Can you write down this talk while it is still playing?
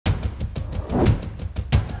Hello,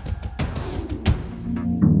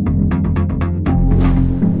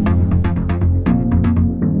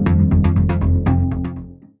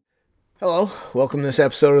 welcome to this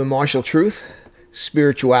episode of The Martial Truth,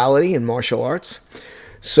 Spirituality and Martial Arts.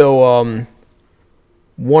 So,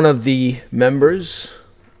 one of the members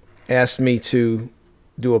asked me to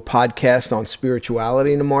do a podcast on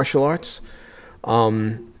spirituality and the martial arts.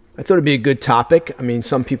 I thought it'd be a good topic. I mean,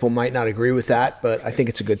 some people might not agree with that, but I think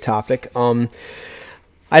it's a good topic. I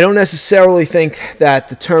don't necessarily think that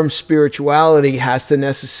the term spirituality has to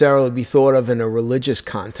necessarily be thought of in a religious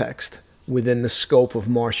context within the scope of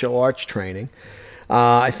martial arts training.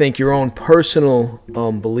 I think your own personal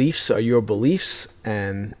beliefs are your beliefs,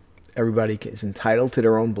 and everybody is entitled to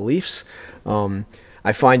their own beliefs.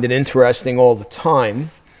 I find it interesting all the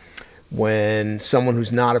time when someone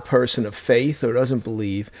who's not a person of faith or doesn't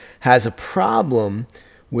believe has a problem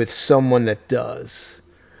with someone that does.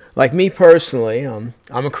 Like me personally, I'm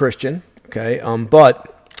a Christian, okay,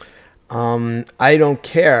 but I don't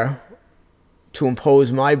care to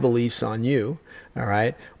impose my beliefs on you, all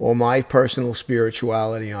right, or my personal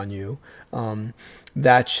spirituality on you.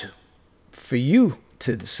 That's for you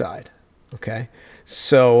to decide, okay?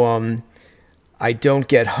 So I don't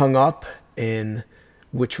get hung up in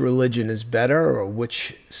which religion is better or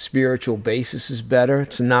which spiritual basis is better.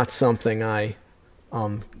 It's not something I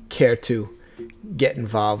care to get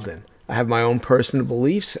involved in. I have my own personal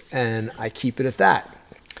beliefs, and I keep it at that.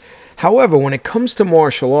 However, when it comes to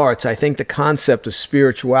martial arts, I think the concept of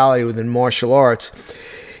spirituality within martial arts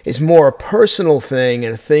is more a personal thing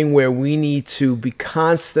and a thing where we need to be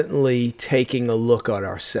constantly taking a look at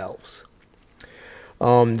ourselves.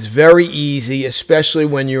 It's very easy, especially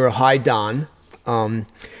when you're a high dan,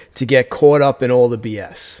 to get caught up in all the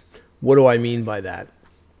BS. What do I mean by that?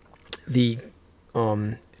 The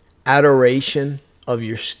adoration of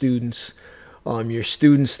your students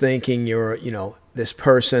thinking you're, this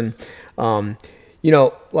person,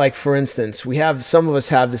 like for instance, some of us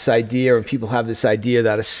have this idea, and people have this idea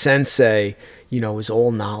that a sensei, is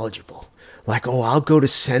all knowledgeable. Like, oh, I'll go to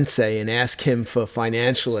sensei and ask him for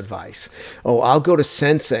financial advice. Oh, I'll go to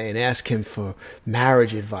sensei and ask him for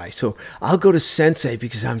marriage advice. So I'll go to sensei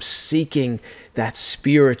because I'm seeking that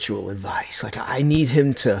spiritual advice. Like, I need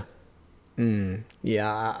him to,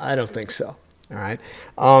 yeah, I don't think so. All right.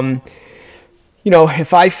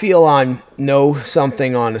 If I feel I know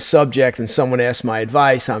something on a subject and someone asks my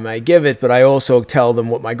advice, I might give it, but I also tell them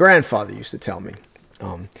what my grandfather used to tell me.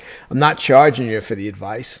 I'm not charging you for the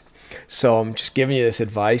advice. So I'm just giving you this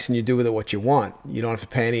advice, and you do with it what you want. You don't have to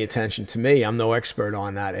pay any attention to me. I'm no expert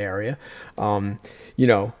on that area. I'm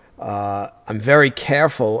very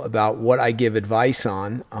careful about what I give advice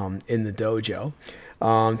on in the dojo.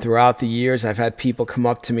 Throughout the years, I've had people come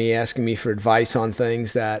up to me asking me for advice on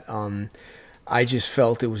things that I just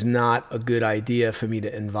felt it was not a good idea for me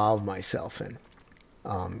to involve myself in.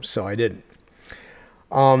 So I didn't.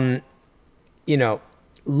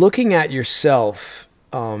 Looking at yourself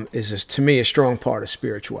is, to me, a strong part of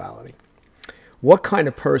spirituality. What kind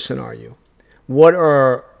of person are you?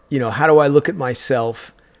 How do I look at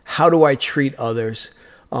myself? How do I treat others?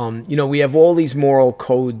 We have all these moral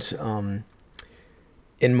codes in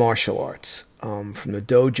martial arts, from the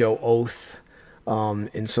dojo oath.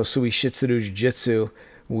 In Sosui Shitsuru Jiu-Jitsu,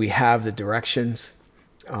 we have the directions,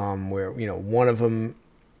 where, one of them,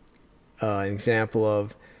 an example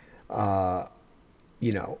of,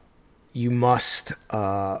 you must,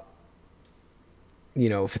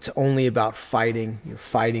 if it's only about fighting, you're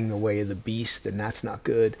fighting the way of the beast, and that's not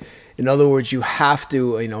good. In other words, you have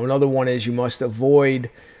to, another one is you must avoid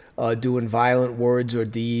doing violent words or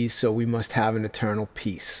deeds, so we must have an eternal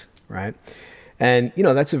peace, right? And,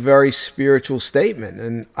 that's a very spiritual statement,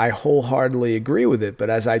 and I wholeheartedly agree with it. But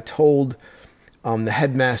as I told the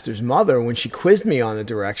headmaster's mother when she quizzed me on the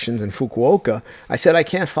directions in Fukuoka, I said, I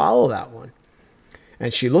can't follow that one.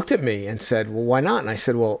 And she looked at me and said, well, why not? And I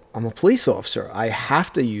said, well, I'm a police officer. I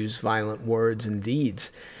have to use violent words and deeds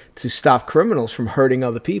to stop criminals from hurting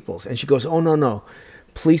other people. And she goes, oh, no.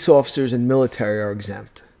 Police officers and military are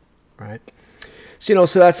exempt, right? So,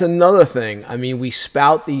 so that's another thing. I mean, we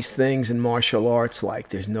spout these things in martial arts like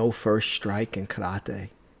there's no first strike in karate,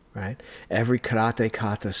 right? Every karate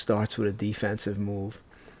kata starts with a defensive move.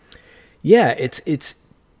 Yeah, it's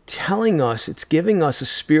telling us, it's giving us a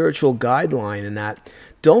spiritual guideline in that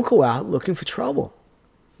don't go out looking for trouble,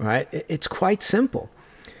 right? It's quite simple.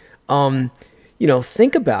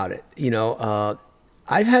 Think about it.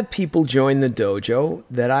 I've had people join the dojo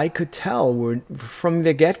that I could tell were from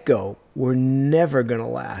the get-go were never going to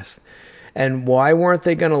last. And why weren't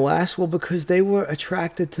they going to last? Well, because they were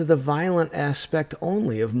attracted to the violent aspect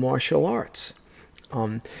only of martial arts.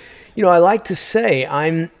 I like to say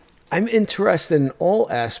I'm interested in all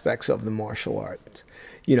aspects of the martial arts.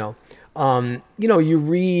 You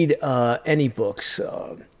read any books,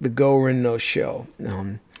 the Go-Rin no Sho.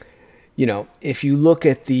 If you look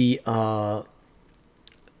at the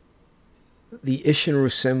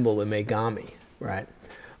Ishinru symbol, the Megami, right?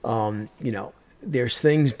 There's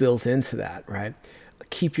things built into that, right?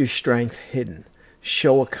 Keep your strength hidden.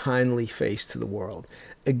 Show a kindly face to the world.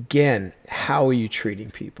 Again, how are you treating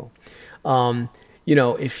people?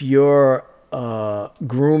 If you're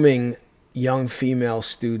grooming young female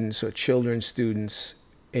students or children students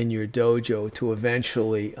in your dojo to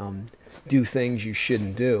eventually do things you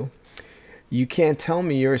shouldn't do, you can't tell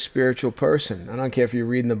me you're a spiritual person. I don't care if you're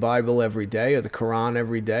reading the Bible every day or the Quran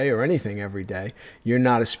every day or anything every day. You're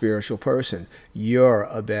not a spiritual person. You're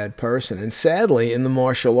a bad person. And sadly, in the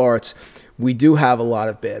martial arts, we do have a lot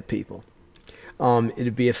of bad people.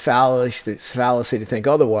 It'd be a fallacy to think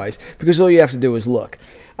otherwise, because all you have to do is look.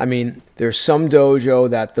 I mean, there's some dojo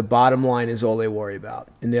that the bottom line is all they worry about,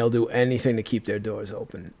 and they'll do anything to keep their doors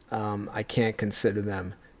open. I can't consider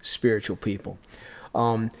them spiritual people.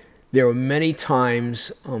 There were many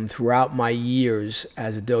times throughout my years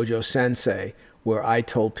as a dojo sensei where I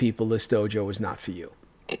told people this dojo was not for you.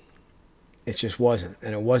 It just wasn't.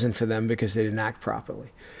 And it wasn't for them because they didn't act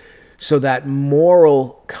properly. So that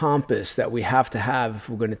moral compass that we have to have if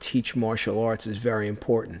we're going to teach martial arts is very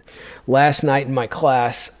important. Last night in my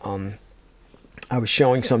class, I was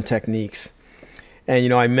showing some techniques.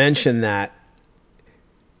 And, I mentioned that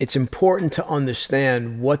it's important to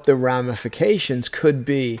understand what the ramifications could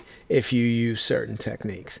be if you use certain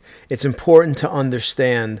techniques. It's important to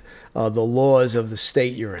understand the laws of the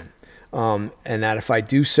state you're in. And that if I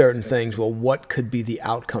do certain things, well, what could be the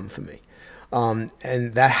outcome for me?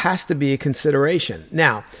 And that has to be a consideration.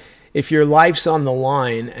 Now, if your life's on the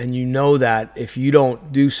line and you know that if you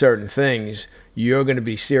don't do certain things, you're going to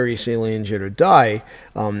be seriously injured or die,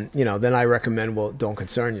 then I recommend, well, don't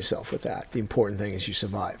concern yourself with that. The important thing is you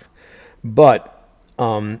survive. But,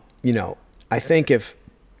 I think if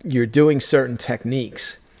you're doing certain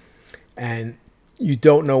techniques and you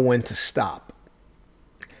don't know when to stop,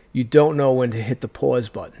 you don't know when to hit the pause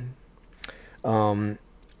button,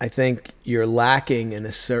 I think you're lacking in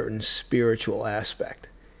a certain spiritual aspect,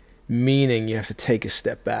 meaning you have to take a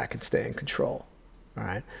step back and stay in control. All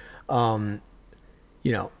right. I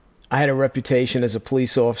had a reputation as a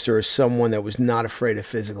police officer as someone that was not afraid of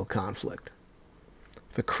physical conflict.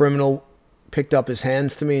 If a criminal picked up his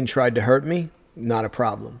hands to me and tried to hurt me, not a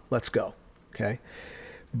problem. Let's go. Okay.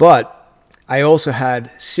 But I also had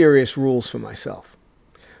serious rules for myself,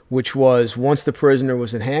 which was once the prisoner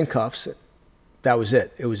was in handcuffs, that was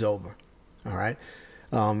it. It was over. All right.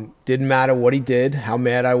 Didn't matter what he did, how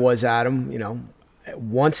mad I was at him.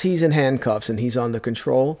 Once he's in handcuffs and he's under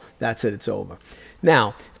control, that's it. It's over.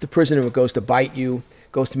 Now, if the prisoner goes to bite you,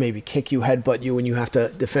 goes to maybe kick you, headbutt you, and you have to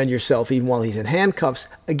defend yourself even while he's in handcuffs,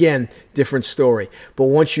 again, different story. But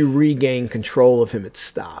once you regain control of him, it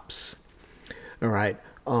stops. All right.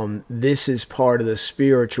 This is part of the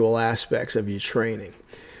spiritual aspects of your training.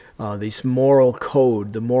 This moral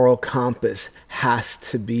code, the moral compass has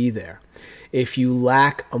to be there. If you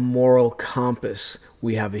lack a moral compass,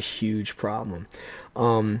 we have a huge problem.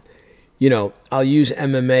 I'll use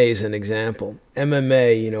MMA as an example.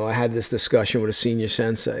 MMA, I had this discussion with a senior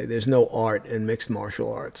sensei. There's no art in mixed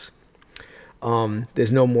martial arts.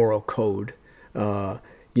 There's no moral code.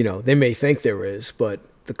 They may think there is, but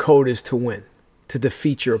the code is to win, to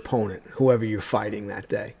defeat your opponent, whoever you're fighting that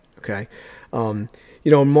day. Okay. In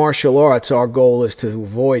martial arts, our goal is to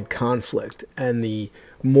avoid conflict, and the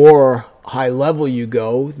more high level you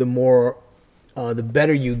go, the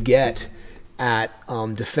better you get at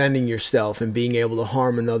defending yourself and being able to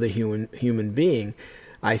harm another human being.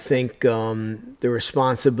 I think the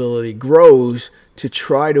responsibility grows to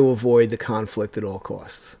try to avoid the conflict at all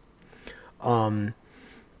costs.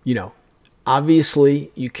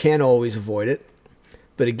 Obviously you can't always avoid it,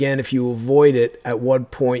 but again, if you avoid it, at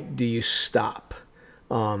what point do you stop?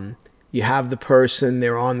 You have the person,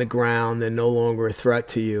 they're on the ground, they're no longer a threat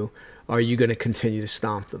to you. Are you going to continue to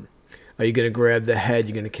stomp them? Are you going to grab the head?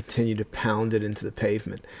 You're going to continue to pound it into the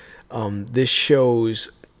pavement. This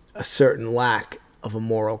shows a certain lack of a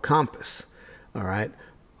moral compass. All right.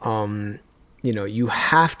 You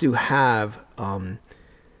have to have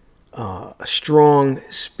a strong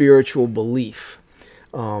spiritual belief.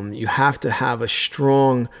 You have to have a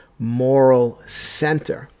strong moral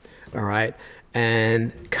center. All right.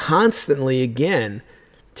 And constantly, again,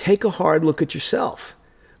 take a hard look at yourself.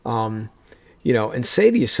 and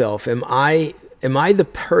say to yourself, am I the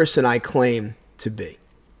person I claim to be?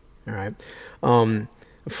 All right.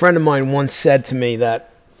 A friend of mine once said to me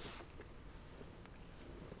that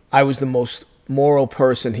I was the most moral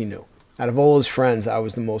person he knew. Out of all his friends, I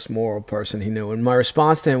was the most moral person he knew. And my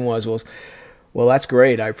response to him was, well, that's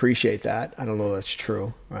great. I appreciate that. I don't know if that's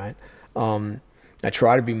true, right? I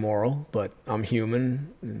try to be moral, but I'm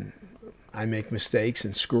human, and I make mistakes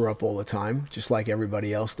and screw up all the time, just like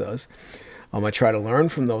everybody else does. I try to learn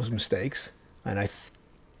from those mistakes, and I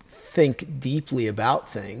think deeply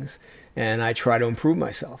about things, and I try to improve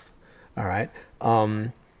myself. All right.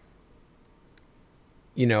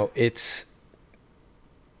 It's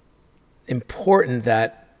important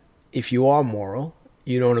that if you are moral,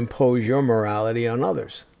 you don't impose your morality on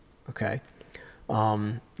others. Okay.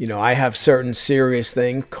 I have certain serious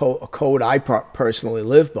things, a code I personally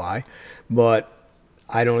live by, but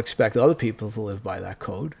I don't expect other people to live by that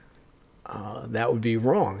code. That would be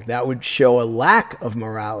wrong. That would show a lack of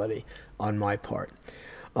morality on my part.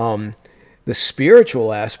 The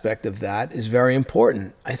spiritual aspect of that is very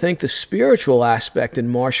important. I think the spiritual aspect in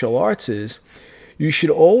martial arts is you should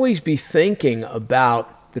always be thinking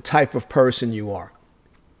about the type of person you are.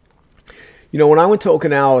 When I went to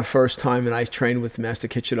Okinawa the first time and I trained with Master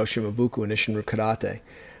Kichido Shimabuku in Ishinryu Karate,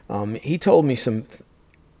 he told me some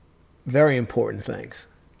very important things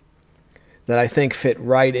that I think fit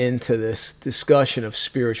right into this discussion of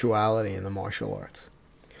spirituality in the martial arts.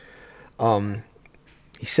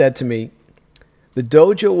 He said to me, the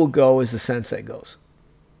dojo will go as the sensei goes.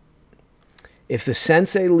 If the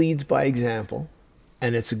sensei leads by example,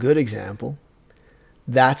 and it's a good example,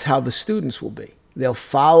 that's how the students will be. They'll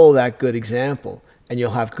follow that good example, and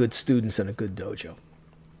you'll have good students in a good dojo.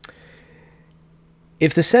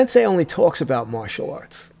 If the sensei only talks about martial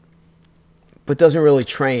arts, but doesn't really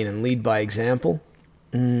train and lead by example,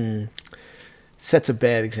 sets a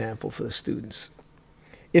bad example for the students.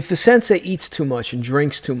 If the sensei eats too much and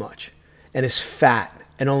drinks too much and is fat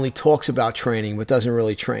and only talks about training but doesn't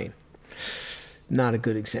really train, not a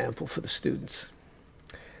good example for the students.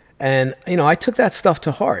 And, I took that stuff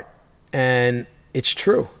to heart, and it's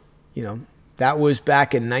true. That was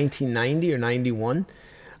back in 1990 or 91.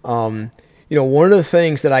 One of the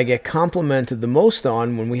things that I get complimented the most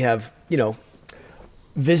on when we have,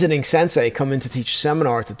 visiting sensei come in to teach a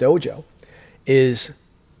seminar at the dojo is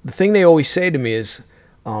the thing they always say to me is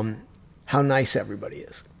how nice everybody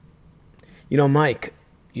is. Mike,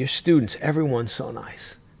 your students, everyone's so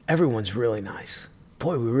nice. Everyone's really nice.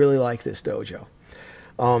 Boy, we really like this dojo.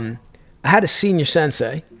 I had a senior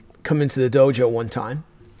sensei come into the dojo one time,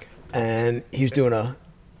 and he was doing a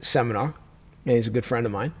seminar, and he's a good friend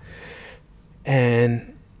of mine.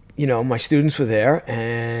 And, my students were there,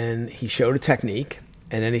 and he showed a technique,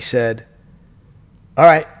 and then he said, all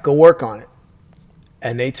right, go work on it.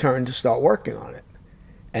 And they turned to start working on it.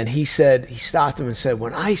 And he stopped them and said,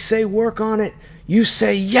 when I say work on it, you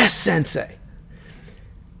say yes, sensei.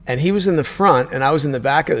 And he was in the front, and I was in the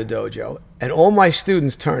back of the dojo, and all my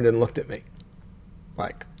students turned and looked at me,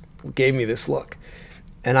 gave me this look.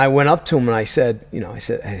 And I went up to him and I said,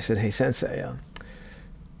 hey, sensei,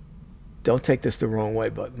 don't take this the wrong way,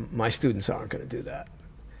 but my students aren't going to do that.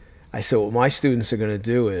 I said, what my students are going to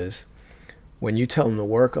do is when you tell them to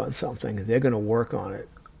work on something, they're going to work on it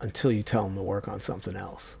until you tell them to work on something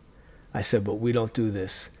else. I said, but we don't do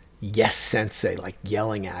this yes, sensei, like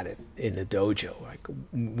yelling at it in the dojo.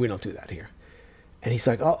 We don't do that here. And he's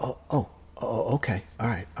like, oh, okay. All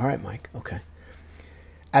right, Mike, okay.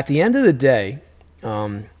 At the end of the day,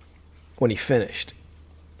 when he finished,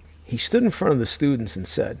 he stood in front of the students and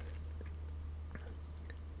said,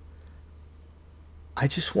 I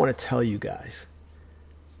just want to tell you guys,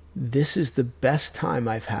 this is the best time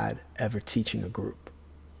I've had ever teaching a group.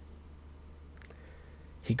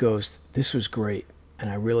 He goes, this was great, and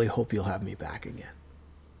I really hope you'll have me back again.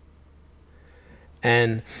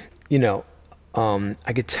 And,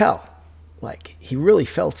 I could tell, he really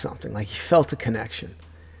felt something, he felt a connection.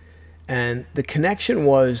 And the connection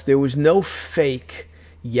was there was no fake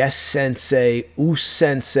yes, sensei, ooh,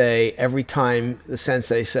 sensei, every time the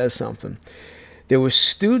sensei says something. There were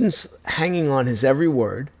students hanging on his every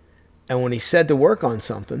word, and when he said to work on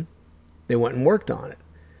something, they went and worked on it.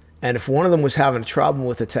 And if one of them was having a trouble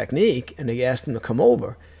with a technique and they asked him to come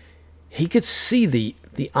over, he could see the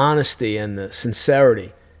honesty and the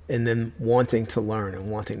sincerity in them wanting to learn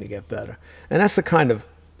and wanting to get better. And that's the kind of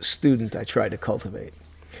student I try to cultivate.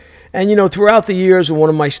 And, throughout the years, when one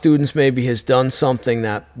of my students maybe has done something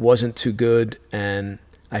that wasn't too good, and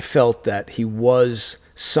I felt that he was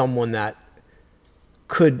someone that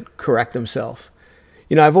could correct himself,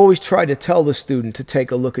 I've always tried to tell the student to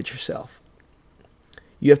take a look at yourself.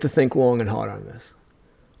 you have to think long and hard on this.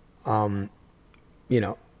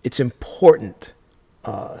 It's important.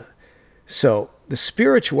 So the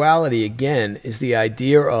spirituality, again, is the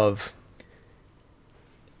idea of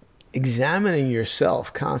examining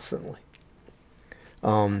yourself constantly.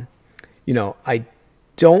 I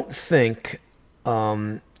don't think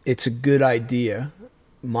it's a good idea,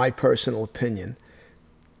 my personal opinion,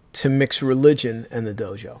 to mix religion and the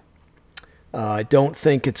dojo. I don't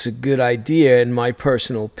think it's a good idea, in my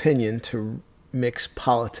personal opinion, to mix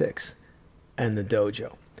politics and the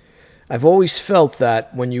dojo. I've always felt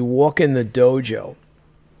that when you walk in the dojo,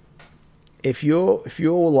 if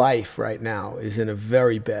your life right now is in a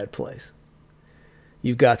very bad place,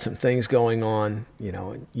 you've got some things going on,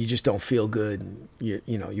 and you just don't feel good, and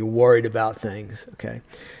you're worried about things, okay?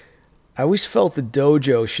 I always felt the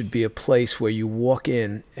dojo should be a place where you walk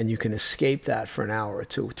in and you can escape that for an hour or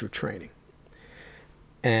two through training.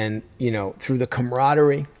 And, through the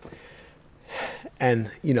camaraderie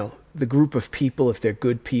and, the group of people, if they're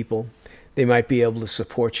good people, they might be able to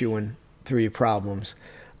support you through your problems.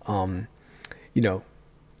 I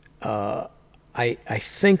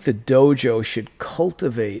think the dojo should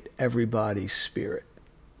cultivate everybody's spirit.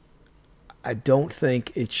 I don't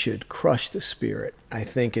think it should crush the spirit. I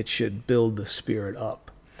think it should build the spirit up.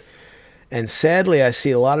 And sadly, I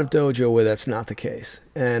see a lot of dojo where that's not the case.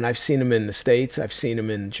 And I've seen them in the States. I've seen them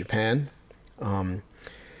in Japan,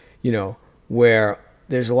 where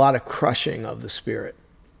there's a lot of crushing of the spirit.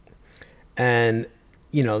 And,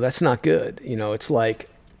 that's not good. It's like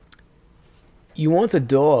you want the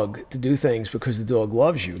dog to do things because the dog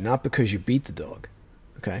loves you, not because you beat the dog.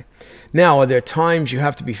 Okay? Now, are there times you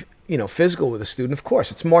have to be, physical with a student? Of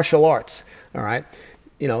course, it's martial arts. All right?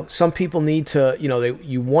 Some people need to,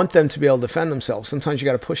 you want them to be able to defend themselves. Sometimes you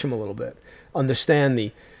got to push them a little bit. Understand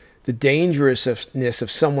the dangerousness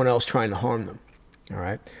of someone else trying to harm them. All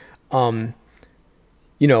right? But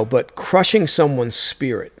crushing someone's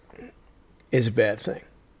spirit is a bad thing.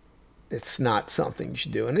 It's not something you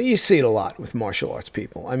should do. And you see it a lot with martial arts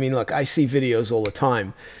people. I mean, look, I see videos all the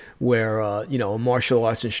time where, a martial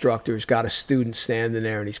arts instructor's got a student standing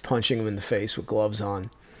there and he's punching him in the face with gloves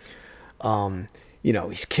on.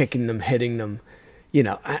 He's kicking them, hitting them.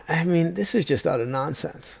 I mean, this is just utter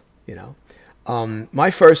nonsense,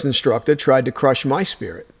 My first instructor tried to crush my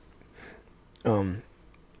spirit.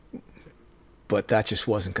 But that just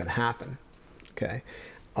wasn't going to happen, okay?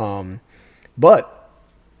 But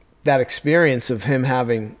that experience of him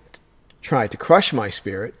having tried to crush my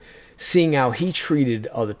spirit, seeing how he treated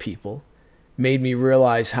other people, made me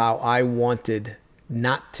realize how I wanted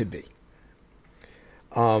not to be.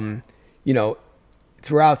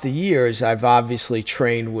 Throughout the years, I've obviously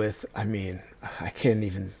trained with, I can't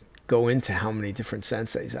even go into how many different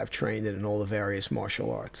senseis I've trained in all the various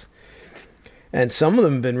martial arts. And some of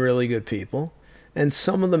them have been really good people, and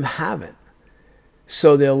some of them haven't.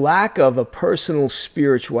 So their lack of a personal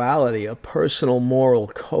spirituality, a personal moral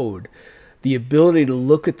code, the ability to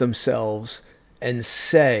look at themselves and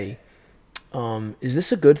say, is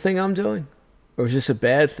this a good thing I'm doing? Or is this a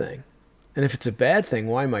bad thing? And if it's a bad thing,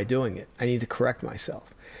 why am I doing it? I need to correct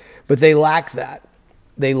myself. But they lack that.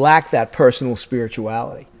 They lack that personal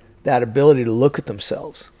spirituality, that ability to look at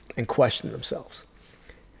themselves and question themselves.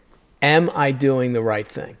 Am I doing the right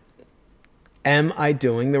thing? Am I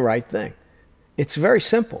doing the right thing? It's very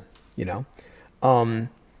simple,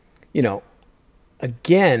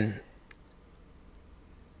 Again,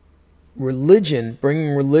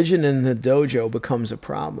 bringing religion in the dojo becomes a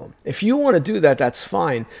problem. If you want to do that, that's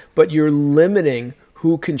fine, but you're limiting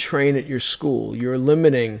who can train at your school. You're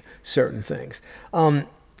limiting certain things. The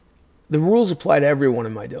rules apply to everyone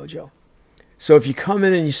in my dojo. So if you come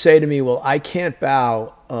in and you say to me, well, I can't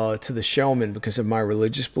bow to the showman because of my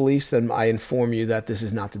religious beliefs, then I inform you that this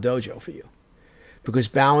is not the dojo for you. Because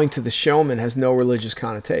bowing to the showman has no religious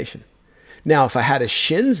connotation. Now, if I had a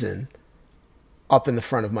shinzen up in the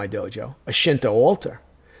front of my dojo, a Shinto altar,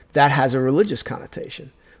 that has a religious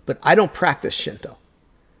connotation. But I don't practice Shinto,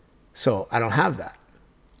 so I don't have that,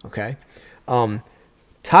 okay? Tatsuo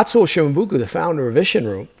Shimabukuro, the founder of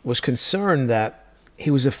Isshinryu, was concerned that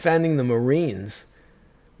he was offending the Marines'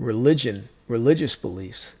 religious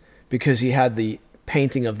beliefs, because he had the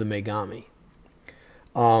painting of the Megami.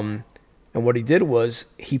 And what he did was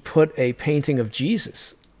he put a painting of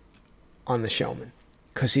Jesus on the showman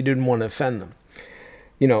because he didn't want to offend them.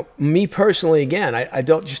 Me personally, again, I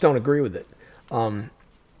don't agree with it.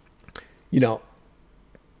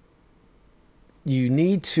 You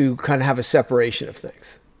need to kind of have a separation of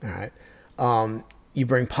things. All right. You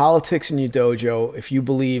bring politics in your dojo. If you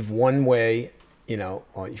believe one way,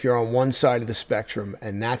 or if you're on one side of the spectrum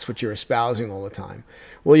and that's what you're espousing all the time,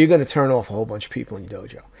 well, you're going to turn off a whole bunch of people in your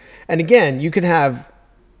dojo. And again, you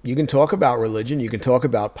can talk about religion, you can talk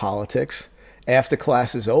about politics after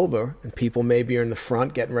class is over, and people maybe are in the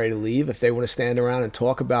front getting ready to leave. If they want to stand around and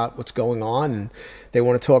talk about what's going on and they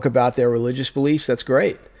want to talk about their religious beliefs, that's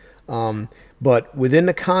great. But within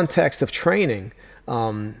the context of training,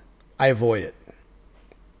 I avoid it.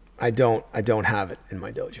 I don't have it in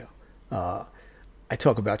my dojo. I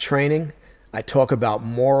talk about training. I talk about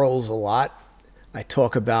morals a lot. I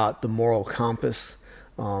talk about the moral compass.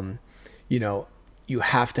 You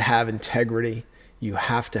have to have integrity. You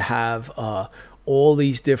have to have all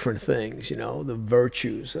these different things, the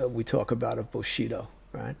virtues we talk about of Bushido,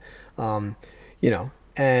 right? And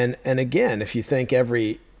again, if you think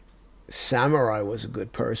every samurai was a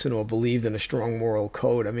good person or believed in a strong moral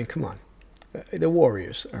code, I mean, come on. They're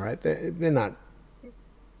warriors, all right? They're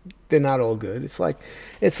not all good. It's like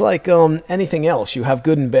anything else. You have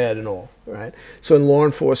good and bad and all, right? So in law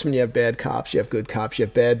enforcement, you have bad cops, you have good cops, you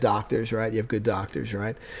have bad doctors, right? You have good doctors,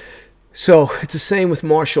 right? So it's the same with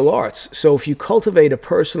martial arts. So if you cultivate a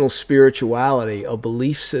personal spirituality, a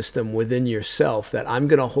belief system within yourself that I'm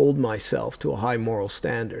going to hold myself to a high moral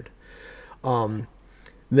standard,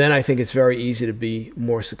 then I think it's very easy to be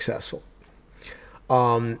more successful.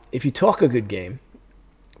 If you talk a good game,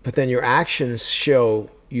 but then your actions show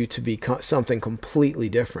you to be something completely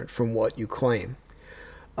different from what you claim,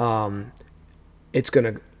 it's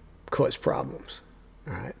going to cause problems.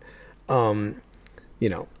 All right.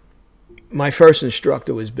 My first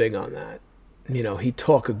instructor was big on that. He'd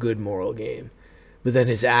talk a good moral game, but then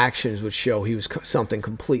his actions would show he was something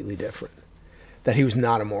completely different, that he was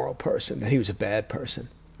not a moral person, that he was a bad person.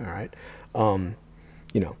 All right.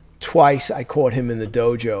 Twice I caught him in the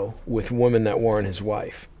dojo with women that weren't his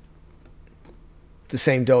wife. The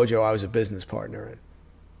same dojo I was a business partner in.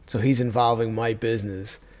 So he's involving my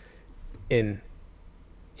business in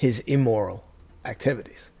his immoral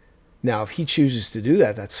activities. Now, if he chooses to do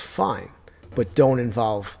that, that's fine. But don't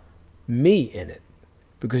involve me in it,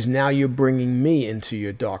 because now you're bringing me into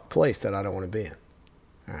your dark place that I don't want to be in.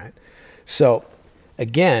 All right. So,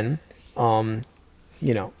 again, the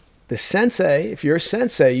sensei, if you're a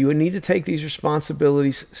sensei, you need to take these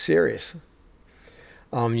responsibilities serious.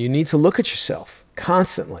 You need to look at yourself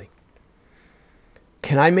constantly.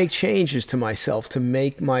 Can I make changes to myself to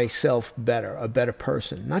make myself better, a better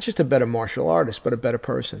person? Not just a better martial artist, but a better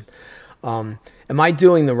person. Am I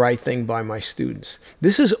doing the right thing by my students?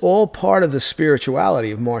 This is all part of the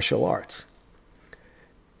spirituality of martial arts.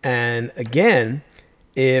 And again,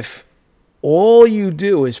 if all you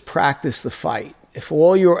do is practice the fight, if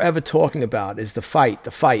all you're ever talking about is the fight,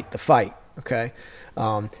 okay?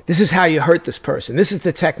 This is how you hurt this person. This is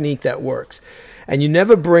the technique that works. And you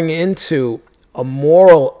never bring into a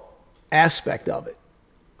moral aspect of it.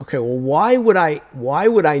 Okay, well, why would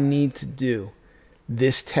I need to do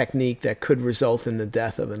this technique that could result in the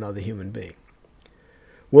death of another human being?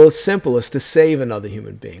 Well, it's simple. It's to save another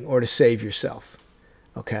human being or to save yourself.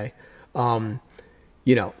 Okay?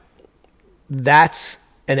 That's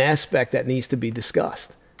an aspect that needs to be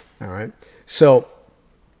discussed. All right? So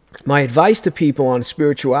my advice to people on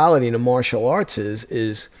spirituality and the martial arts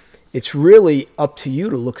is it's really up to you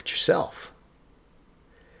to look at yourself.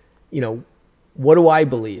 What do I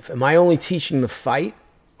believe? Am I only teaching the fight,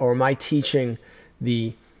 or am I teaching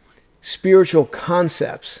the spiritual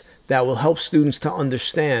concepts that will help students to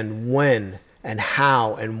understand when and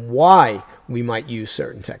how and why we might use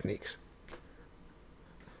certain techniques?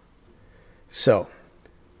 So,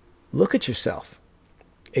 look at yourself.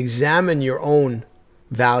 Examine your own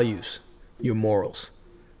values, your morals.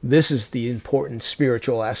 This is the important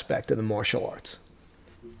spiritual aspect of the martial arts.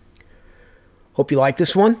 Hope you like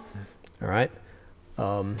this one. All right.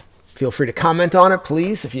 Feel free to comment on it,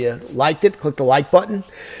 please. If you liked it, click the like button.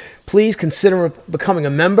 Please consider becoming a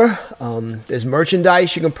member. There's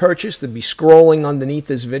merchandise you can purchase to be scrolling underneath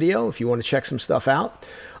this video if you want to check some stuff out.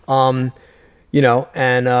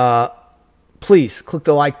 Please click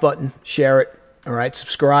the like button, share it. All right.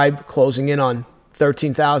 Subscribe. Closing in on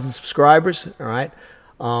 13,000 subscribers. All right.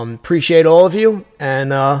 Appreciate all of you,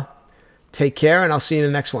 and take care, and I'll see you in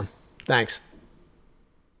the next one. Thanks.